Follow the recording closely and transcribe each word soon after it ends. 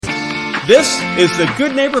This is the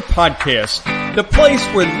Good Neighbor Podcast, the place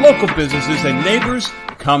where local businesses and neighbors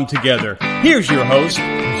come together. Here's your host,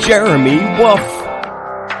 Jeremy Wolf.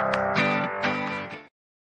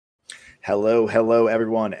 Hello,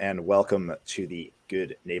 everyone, and welcome to the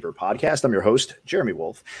Good Neighbor Podcast. I'm your host, Jeremy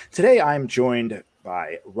Wolf. Today, I'm joined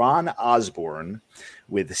by Ron Osborne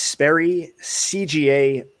with Sperry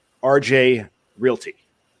CGA RJ Realty.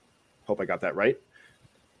 Hope I got that right.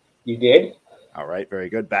 You did? All right, very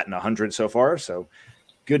good. Batting 100 so far, so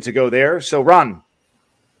good to go there. So, Ron,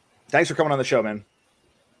 thanks for coming on the show, man.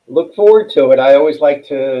 Look forward to it. I always like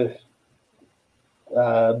to,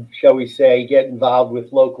 shall we say, get involved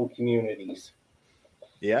with local communities.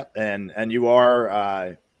 Yeah, and you are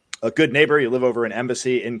a good neighbor. You live over in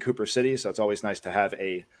Embassy in Cooper City, so it's always nice to have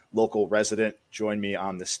a local resident join me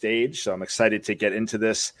on the stage. So I'm excited to get into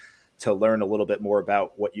this, to learn a little bit more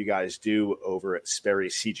about what you guys do over at Sperry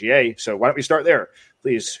CGA. So why don't we start there?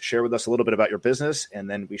 Please share with us a little bit about your business, and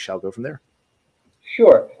then we shall go from there.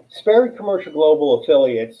 Sure. Sperry Commercial Global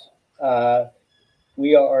Affiliates.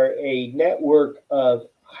 We are a network of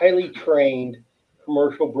highly trained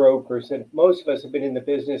commercial brokers, and most of us have been in the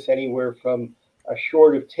business anywhere from a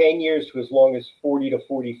short of 10 years to as long as 40 to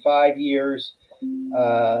 45 years.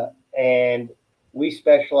 And we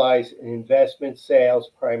specialize in investment sales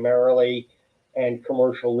primarily and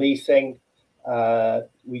commercial leasing.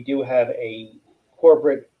 We do have a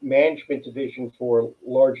corporate management division for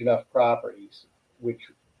large enough properties, which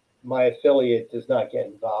my affiliate does not get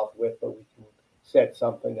involved with, but we can set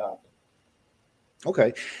something up.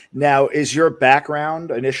 Okay. Now, is your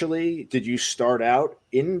background initially, did you start out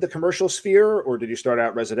in the commercial sphere, or did you start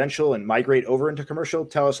out residential and migrate over into commercial?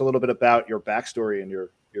 Tell us a little bit about your backstory and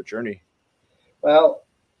your journey. Well,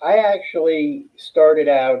 I actually started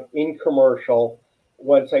out in commercial.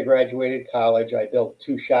 Once I graduated college, I built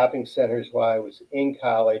 2 shopping centers while I was in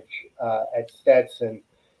college at Stetson.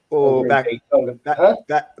 Oh, back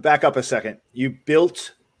up a second. You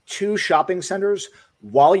built 2 shopping centers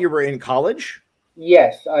while you were in college?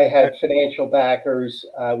 Yes, I had financial backers.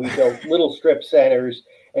 We built little strip centers.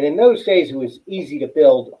 And in those days, it was easy to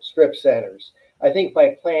build strip centers. I think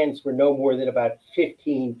my plans were no more than about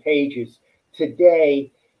 15 pages.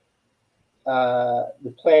 Today,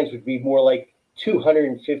 the plans would be more like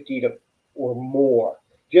 250 or more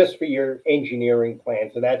just for your engineering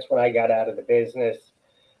plans. And that's when I got out of the business.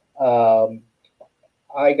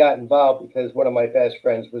 I got involved because one of my best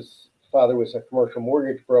friends father was a commercial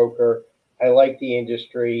mortgage broker. I liked the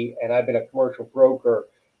industry, and I've been a commercial broker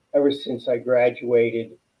ever since I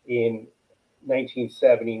graduated in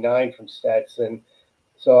 1979 from Stetson.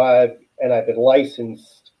 So I've been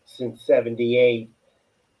licensed since 78,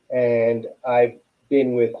 and I've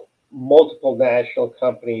been with multiple national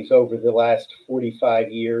companies over the last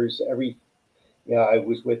 45 years. I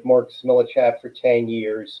was with Marcus Millichap for 10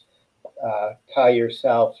 years. Collier,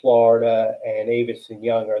 South Florida, and Avison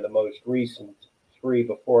Young are the most recent 3.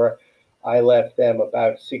 Before I left them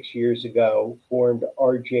about 6 years ago, formed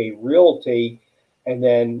RJ Realty, and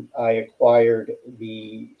then I acquired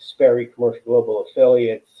the Sperry Commercial Global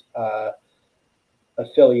Affiliates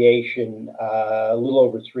affiliation a little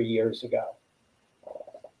over 3 years ago.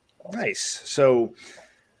 Nice. So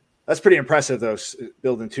that's pretty impressive, though,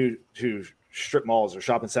 building two strip malls or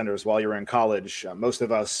shopping centers while you're in college. Most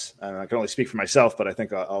of us, I can only speak for myself, but I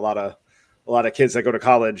think a lot of kids that go to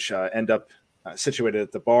college end up situated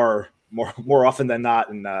at the bar more often than not.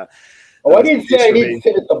 And I didn't say I didn't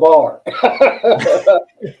sit at the bar.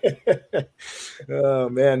 Oh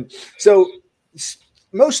man! So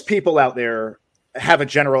most people out there have a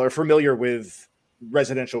general, or familiar with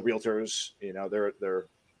residential realtors. You know, they're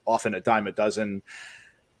often a dime a dozen.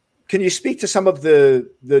 Can you speak to some of the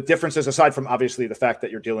differences, aside from obviously the fact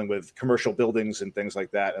that you're dealing with commercial buildings and things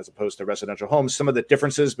like that, as opposed to residential homes, some of the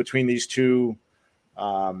differences between these two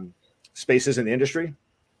spaces in the industry?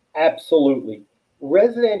 Absolutely.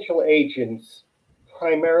 Residential agents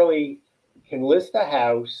primarily can list a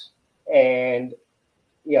house and,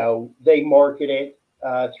 they market it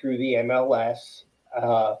through the MLS,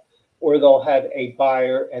 or they'll have a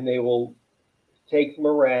buyer and they will take them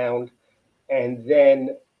around, and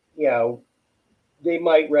then they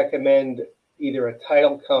might recommend either a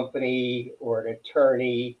title company or an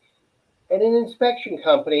attorney and an inspection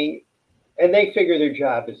company, and they figure their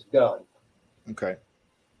job is done. Okay.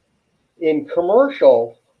 In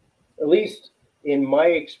commercial, at least in my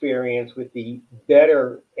experience with the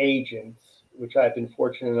better agents, which I've been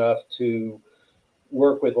fortunate enough to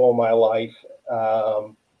work with all my life,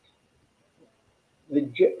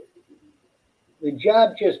 the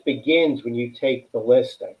job just begins when you take the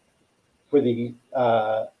listing for the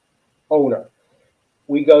owner.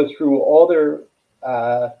 we go through all their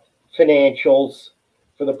financials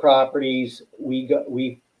for the properties.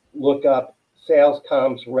 We look up sales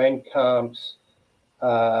comps, rent comps,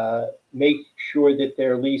 make sure that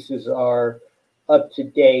their leases are up to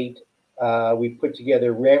date. We put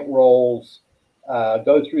together rent rolls,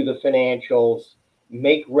 go through the financials,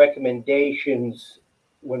 make recommendations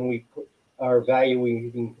when we are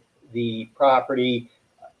evaluating the property.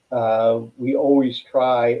 We always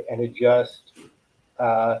try and adjust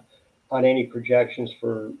on any projections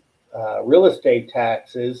for real estate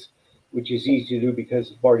taxes, which is easy to do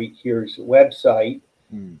because of Marty Keir's website.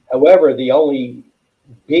 However, the only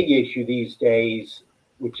big issue these days,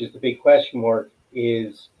 which is the big question mark,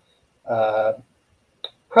 is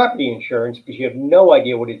property insurance, because you have no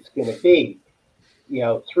idea what it's going to be.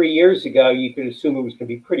 3 years ago, you could assume it was going to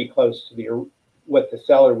be pretty close to what the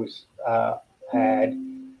seller was had.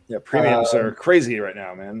 Yeah, premiums are crazy right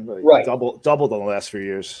now, man. Like right, doubled in the last few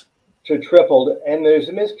years. So tripled, and there's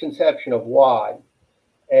a misconception of why,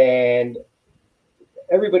 and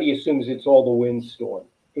everybody assumes it's all the windstorm.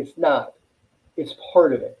 It's not. It's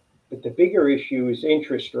part of it. But the bigger issue is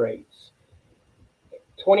interest rates.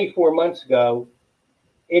 24 months ago,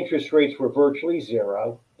 interest rates were virtually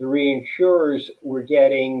zero. The reinsurers were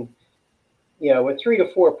getting, a 3 to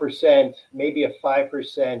 4%, maybe a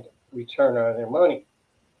 5% return on their money.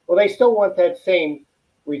 Well, they still want that same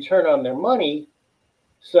return on their money,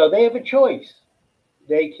 so they have a choice.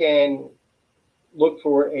 They can look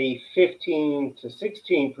for a 15 to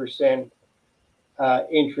 16%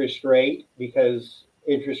 interest rate, because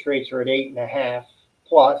interest rates are at 8.5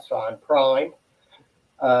 plus on prime.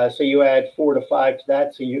 So you add 4 to 5 to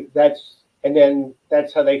that.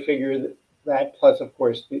 That's how they figure that. Plus, of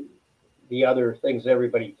course, the other things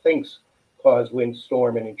everybody thinks cause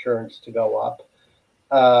windstorm and insurance to go up.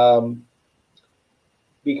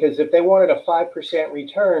 Because if they wanted a 5%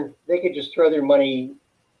 return, they could just throw their money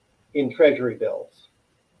in treasury bills.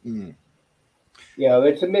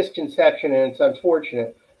 It's a misconception, and it's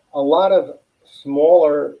unfortunate. A lot of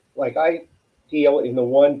smaller, like I deal in the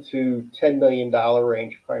 $1 to $10 million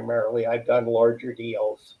range primarily. I've done larger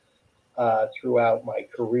deals throughout my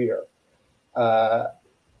career.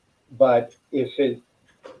 But if it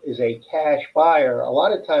is a cash buyer, a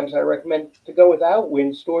lot of times I recommend to go without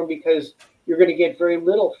windstorm, because you're going to get very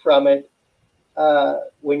little from it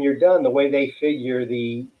when you're done, the way they figure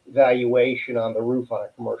the valuation on the roof on a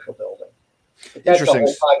commercial building. But that's a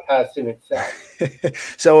whole podcast in itself.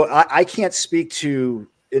 So I can't speak to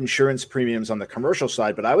insurance premiums on the commercial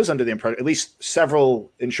side, but I was under the impression, at least several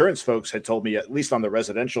insurance folks had told me, at least on the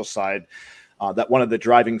residential side, that one of the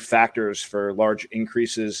driving factors for large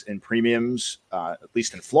increases in premiums, at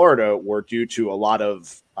least in Florida, were due to a lot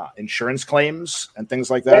of insurance claims and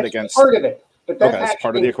things like that. That's part of it. But that's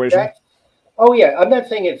part of the equation? Oh, yeah. I'm not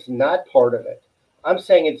saying it's not part of it. I'm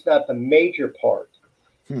saying it's not the major part.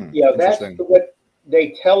 That's what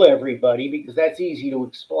they tell everybody, because that's easy to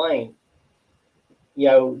explain.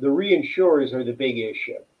 The reinsurers are the big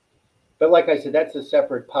issue. But like I said, that's a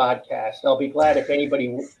separate podcast. And I'll be glad if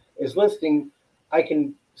anybody is listening, I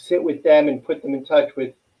can sit with them and put them in touch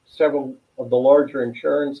with several of the larger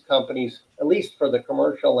insurance companies, at least for the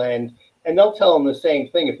commercial end, and they'll tell them the same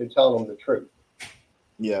thing if they're telling them the truth.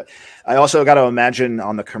 Yeah. I also got to imagine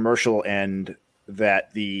on the commercial end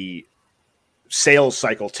that the sales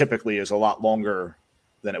cycle typically is a lot longer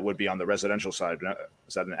than it would be on the residential side.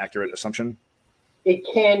 Is that an accurate assumption? It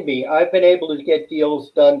can be. I've been able to get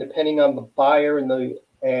deals done depending on the buyer and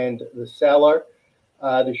the seller.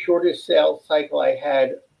 The shortest sales cycle I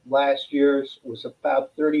had last year was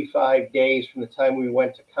about 35 days from the time we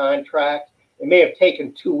went to contract. It may have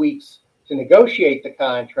taken 2 weeks to negotiate the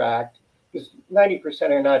contract, because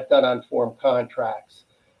 90% are not done on form contracts.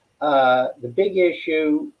 The big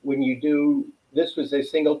issue when you do, this was a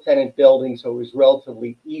single tenant building, so it was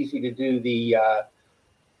relatively easy to do the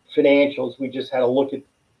financials. We just had to look at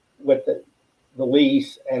what the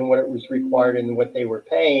lease and what it was required and what they were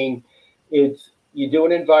paying. You do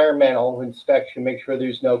an environmental inspection, make sure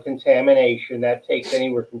there's no contamination. That takes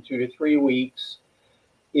anywhere from 2 to 3 weeks.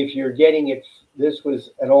 If you're getting it, this was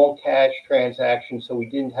an all cash transaction, so we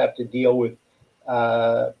didn't have to deal with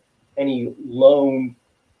any loan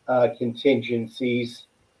contingencies.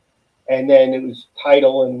 And then it was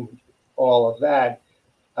title and all of that.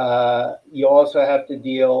 You also have to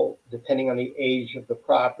deal, depending on the age of the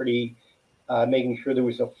property, making sure there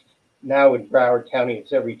was now in Broward County,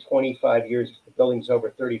 it's every 25 years, if the building's over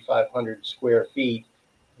 3,500 square feet,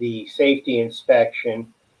 the safety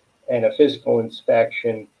inspection and a physical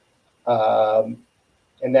inspection.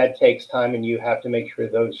 And that takes time, and you have to make sure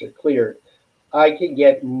those are cleared. I can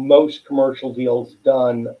get most commercial deals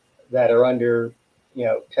done that are under,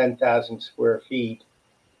 10,000 square feet,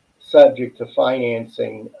 subject to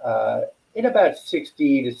financing, in about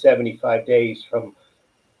 60 to 75 days from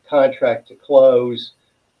contract to close,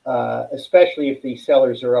 especially if the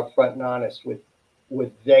sellers are upfront and honest with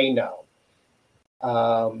what they know.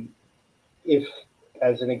 If,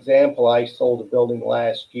 as an example, I sold a building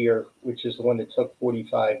last year, which is the one that took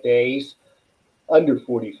 45 days, under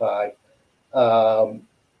 45,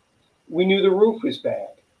 we knew the roof was bad.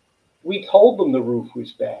 We told them the roof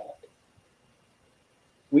was bad.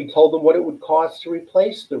 We told them what it would cost to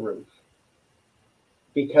replace the roof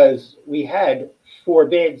because we had 4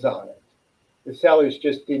 bids on it. The sellers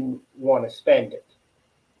just didn't want to spend it.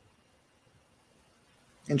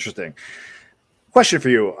 Interesting. Question for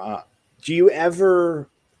you. Do you ever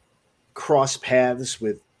cross paths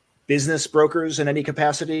with business brokers in any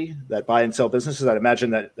capacity that buy and sell businesses? I'd imagine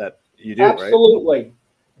that you do, Absolutely. Right?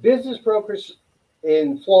 Business brokers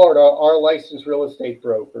in Florida are licensed real estate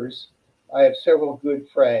brokers. I have several good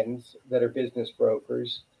friends that are business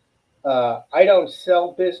brokers. I don't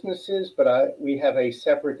sell businesses, but we have a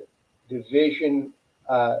separate division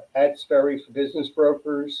at Sperry for business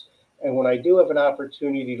brokers. And when I do have an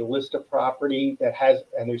opportunity to list a property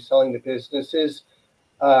and they're selling to businesses,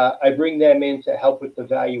 I bring them in to help with the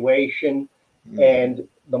valuation and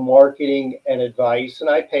the marketing and advice, and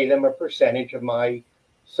I pay them a percentage of my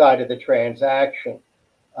side of the transaction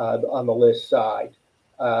on the list side.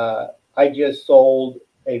 I just sold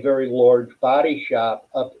a very large body shop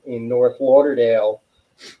up in North Lauderdale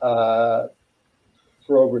for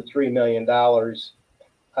over $3 million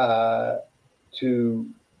to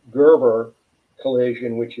Gerber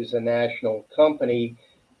Collision, which is a national company,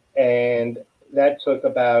 and that took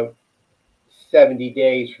about 70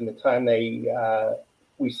 days from the time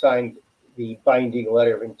we signed the binding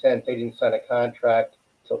letter of intent. They didn't sign a contract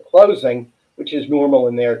till closing, which is normal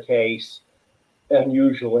in their case,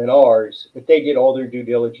 unusual in ours. But they did all their due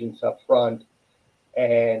diligence up front,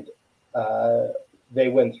 and they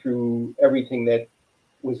went through everything that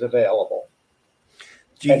was available.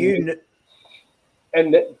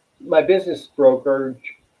 My business broker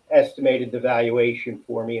estimated the valuation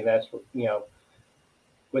for me, and that's what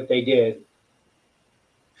they did.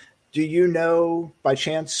 Do you know, by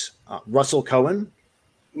chance, Russell Cohen?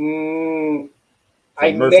 I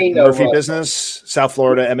may know Murphy Russell. Business, South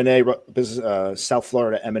Florida M&A business, South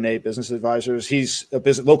Florida M&A Business Advisors. He's a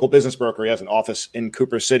local business broker. He has an office in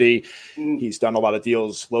Cooper City. He's done a lot of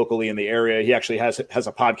deals locally in the area. He actually has a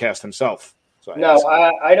podcast himself. So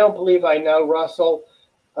I don't believe I know Russell.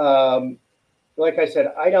 Like I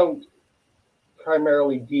said, I don't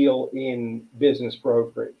primarily deal in business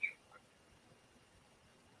brokerage.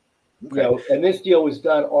 Okay. And this deal was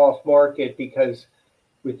done off market because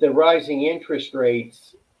with the rising interest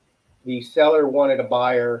rates, the seller wanted a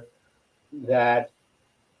buyer that,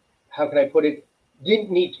 how can I put it, didn't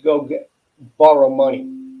need to borrow money.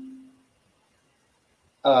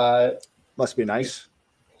 Must be nice.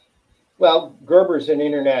 Well, Gerber's an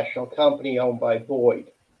international company owned by Boyd.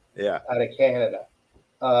 Yeah. Out of Canada.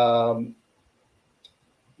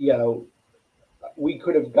 We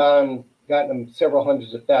could have gotten them several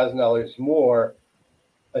hundreds of $1,000s more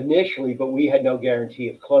initially, but we had no guarantee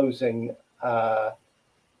of closing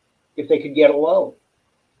if they could get a loan.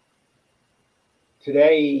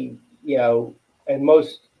 Today, and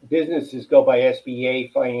most businesses go by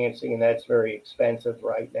SBA financing, and that's very expensive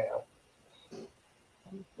right now,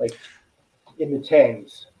 like in the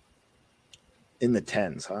tens. In the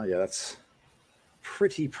tens, huh? Yeah, that's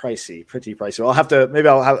pretty pricey. Well,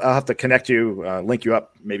 I'll have to connect you, link you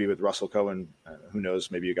up maybe with Russell Cohen. Who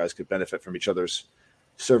knows? Maybe you guys could benefit from each other's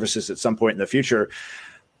services at some point in the future.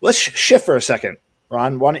 Let's shift for a second.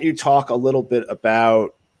 Ron, why don't you talk a little bit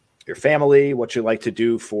about your family, what you like to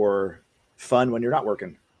do for fun when you're not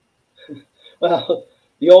working? Well,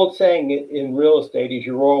 the old saying in real estate is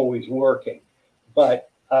you're always working.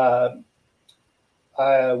 But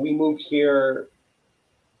we moved here,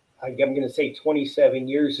 I'm going to say 27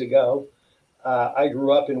 years ago. I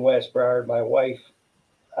grew up in West Broward. My wife,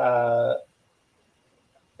 after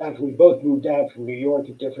we both moved down from New York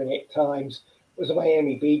at different times, was a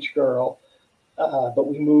Miami Beach girl. But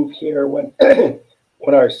we moved here when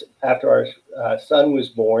after our son was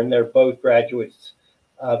born. They're both graduates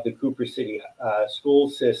of the Cooper City school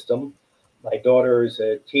system. My daughter is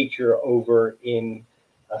a teacher over in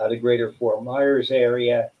the greater Fort Myers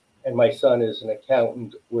area, and my son is an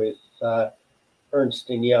accountant with Ernst &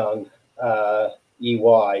 Young,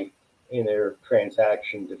 EY, in their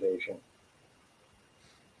transaction division.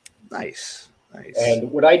 Nice. And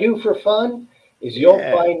what I do for fun is you'll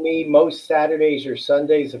find me most Saturdays or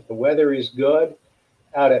Sundays, if the weather is good,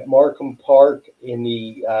 out at Markham Park in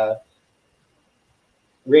the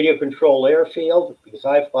radio control airfield, because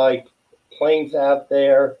I fly planes out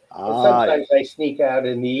there. And sometimes I sneak out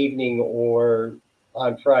in the evening or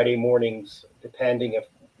on Friday mornings, depending on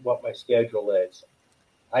what my schedule is.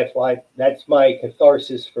 I fly. That's my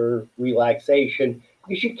catharsis for relaxation,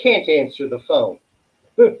 because you can't answer the phone.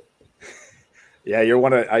 Yeah, you're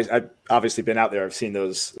one of. I've obviously been out there. I've seen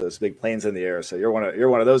those big planes in the air. So you're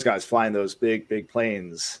one of those guys flying those big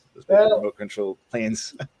planes, those big remote control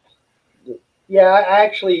planes. Yeah,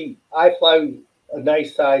 I fly a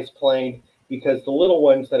nice sized plane, because the little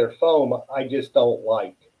ones that are foam, I just don't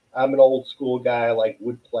like. I'm an old school guy. I like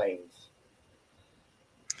wood planes.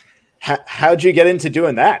 How'd you get into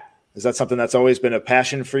doing that? Is that something that's always been a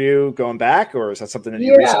passion for you going back, or is that something that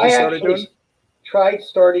you recently started doing? Tried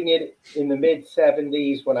starting it in the mid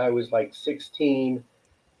 70s when I was like 16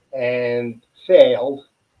 and failed.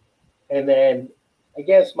 And then I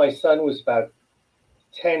guess my son was about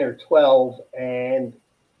 10 or 12. And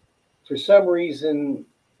for some reason,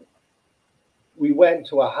 we went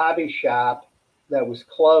to a hobby shop that was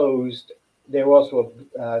closed. There was also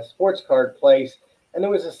a sports card place. And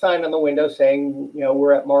there was a sign on the window saying,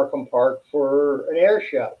 we're at Markham Park for an air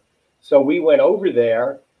show. So we went over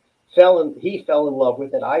there. He fell in love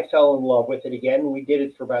with it. I fell in love with it again. We did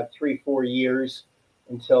it for about 3-4 years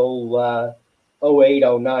until 08,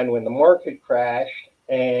 09, when the market crashed.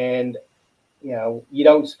 And you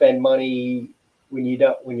don't spend money when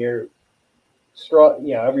you're strong.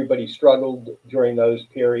 Everybody struggled during those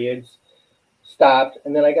periods. Stopped,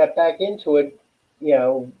 and then I got back into it.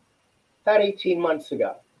 About 18 months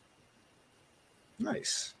ago.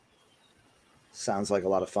 Nice. Sounds like a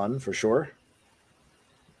lot of fun for sure.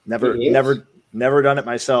 Never done it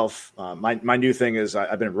myself. My new thing is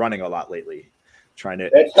I've been running a lot lately.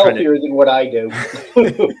 That's healthier than what I do.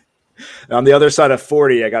 On the other side of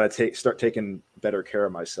 40, I got to start taking better care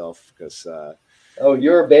of myself because.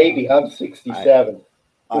 You're a baby. I'm 67.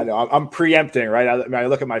 I know. I'm preempting, right? I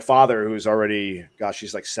look at my father, who's already,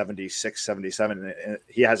 he's like 76, 77, and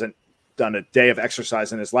he hasn't done a day of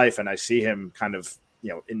exercise in his life, and I see him kind of,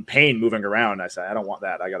 in pain moving around. I say, I don't want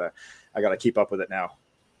that. I gotta keep up with it now.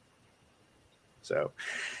 So,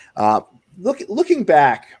 looking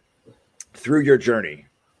back through your journey,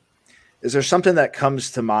 is there something that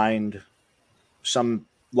comes to mind, some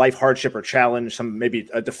life hardship or challenge, some maybe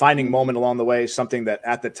a defining moment along the way, something that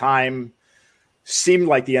at the time seemed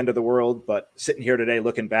like the end of the world, but sitting here today,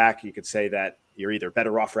 looking back, you could say that you're either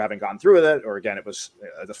better off for having gone through with it, or again, it was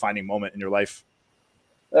a defining moment in your life?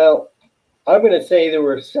 Well, I'm going to say there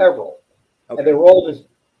were several, and they were all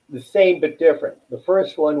the same but different. The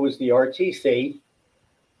first one was the RTC.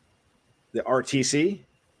 The RTC?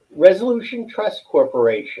 Resolution Trust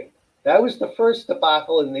Corporation. That was the first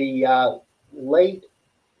debacle in the late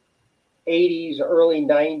 80s, early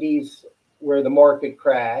 90s, where the market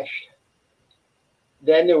crashed.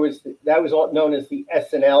 Then that was known as the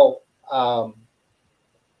S&L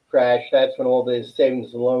crash. That's when all the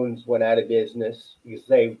savings and loans went out of business because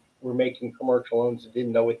they were making commercial loans and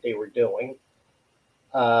didn't know what they were doing.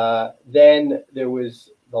 Then there was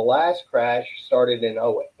the last crash, started in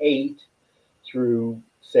 08 through,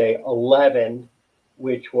 say, 11,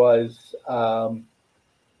 which was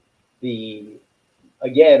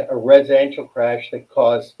again, a residential crash that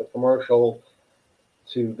caused the commercial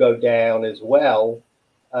to go down as well.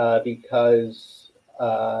 Because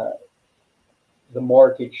the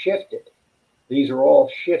market shifted. These are all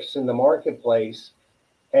shifts in the marketplace.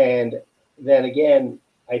 And then again,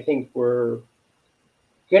 I think we're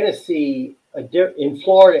going to see, in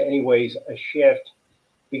Florida anyways, a shift,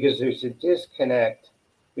 because there's a disconnect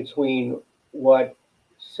between what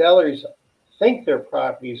sellers think their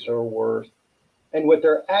properties are worth and what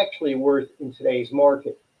they're actually worth in today's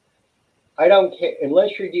market. I don't care,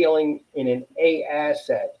 unless you're dealing in an A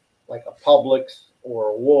asset like a Publix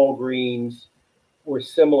or a Walgreens or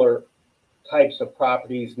similar types of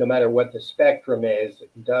properties, no matter what the spectrum is,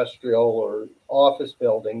 industrial or office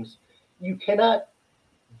buildings, you cannot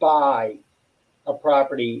buy a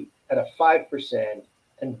property at a 5%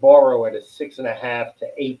 and borrow at a 6.5% to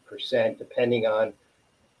 8%, depending on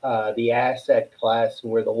the asset class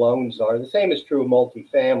and where the loans are. The same is true of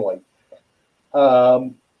multifamily.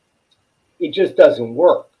 It just doesn't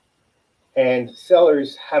work. And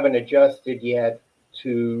sellers haven't adjusted yet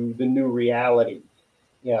to the new reality.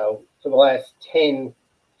 For the last 10,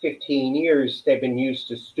 15 years, they've been used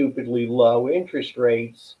to stupidly low interest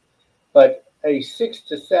rates, but a 6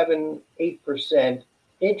 to 7, 8%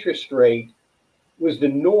 interest rate was the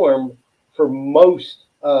norm for most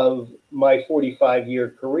of my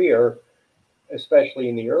 45-year career, especially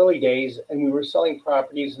in the early days, and we were selling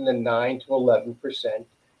properties in the 9 to 11%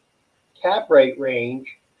 cap rate range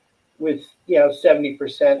with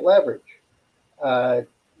 70% leverage,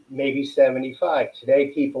 maybe 75.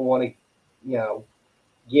 Today, people want to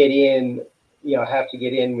get in, have to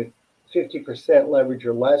get in with 50% leverage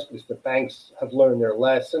or less because the banks have learned their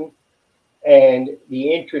lesson, and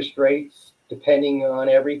the interest rates, depending on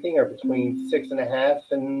everything, are between 6.5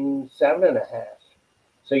 and 7.5.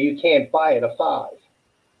 So you can't buy at a 5.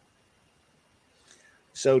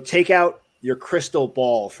 So take out your crystal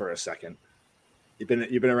ball for a second. You've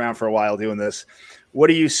been around for a while doing this. What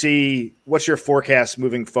do you see? What's your forecast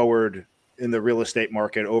moving forward in the real estate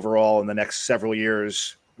market overall in the next several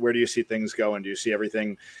years? Where do you see things going? Do you see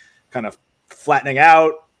everything kind of flattening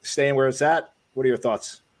out, staying where it's at? What are your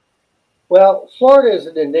thoughts? Well, Florida is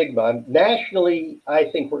an enigma. Nationally, I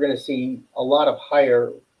think we're going to see a lot of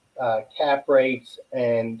higher cap rates,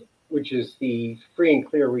 and which is the free and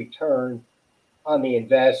clear return on the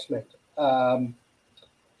investment.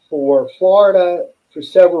 For Florida, for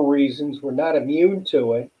several reasons, we're not immune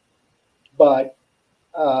to it, but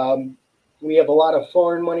we have a lot of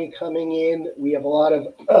foreign money coming in. We have a lot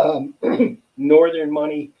of northern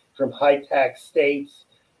money from high tax states,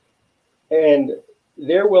 and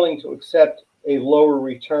they're willing to accept a lower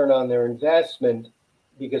return on their investment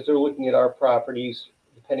because they're looking at our properties,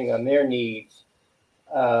 depending on their needs,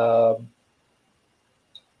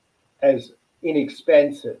 as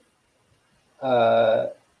inexpensive.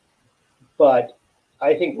 But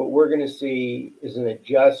I think what we're going to see is an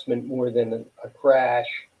adjustment more than a crash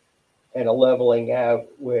and a leveling out,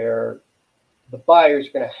 where the buyer's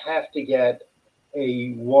going to have to get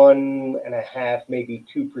a 1.5%, maybe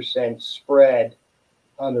 2% spread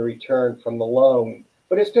on the return from the loan.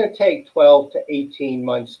 But it's going to take 12 to 18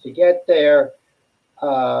 months to get there.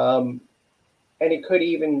 And it could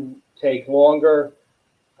even take longer.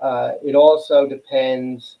 It also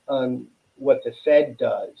depends on what the Fed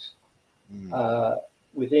does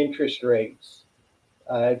with interest rates.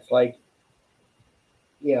 It's like,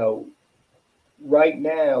 right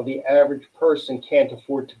now, the average person can't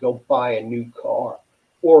afford to go buy a new car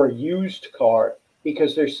or a used car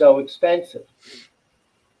because they're so expensive.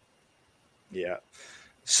 Yeah.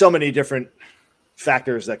 So many different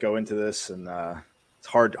factors that go into this, and it's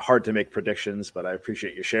hard to make predictions, but I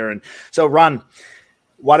appreciate you sharing. So, Ron,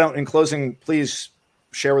 why don't, in closing, please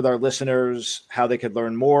share with our listeners how they could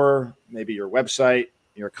learn more, maybe your website,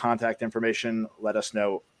 your contact information. Let us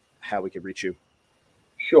know how we could reach you.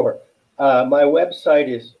 Sure. My website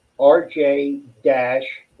is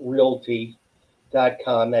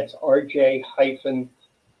rj-realty.com. That's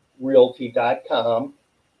rj-realty.com.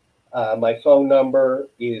 My phone number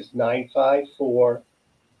is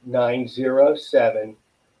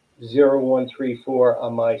 954-907-0134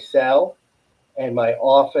 on my cell, and my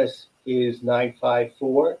office is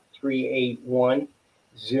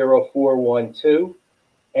 954-381-0412.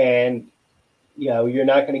 And you're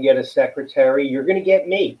not going to get a secretary. You're going to get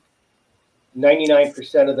me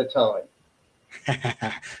 99% of the time.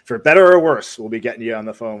 For better or worse, we'll be getting you on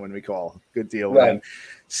the phone when we call. Good deal, right, man.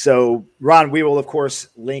 So, Ron, we will, of course,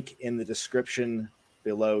 link in the description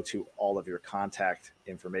below to all of your contact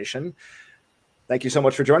information. Thank you so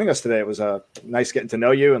much for joining us today. It was nice getting to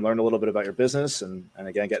know you and learn a little bit about your business, and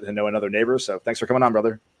again, getting to know another neighbor. So thanks for coming on,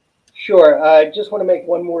 brother. Sure. I just want to make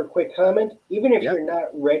one more quick comment. Even if you're not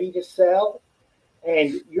ready to sell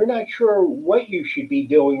and you're not sure what you should be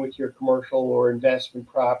doing with your commercial or investment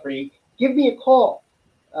property, give me a call.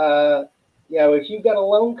 If you've got a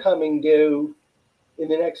loan coming due in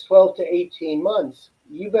the next 12 to 18 months,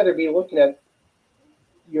 you better be looking at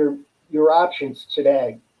your options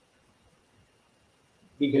today,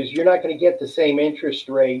 because you're not going to get the same interest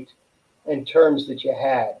rate and terms that you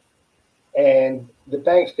had. And the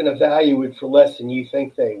bank's going to value it for less than you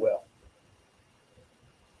think they will.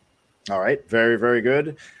 All right. Very, very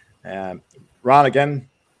good. Ron, again,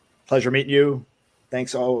 pleasure meeting you.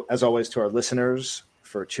 Thanks, as always, to our listeners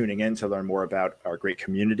for tuning in to learn more about our great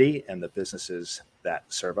community and the businesses that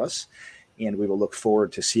serve us. And we will look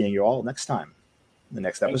forward to seeing you all next time, the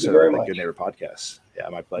next episode of the Good Neighbor Podcast. Yeah,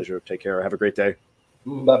 my pleasure. Take care. Have a great day.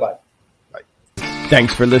 Bye-bye. Bye.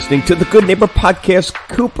 Thanks for listening to the Good Neighbor Podcast,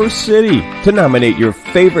 Cooper City. To nominate your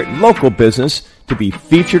favorite local business to be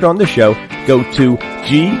featured on the show, go to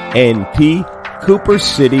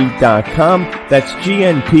gnpcoopercity.com. That's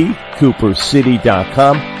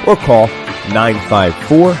gnpcoopercity.com, or call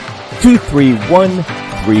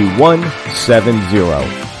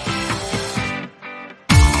 954-231-3170.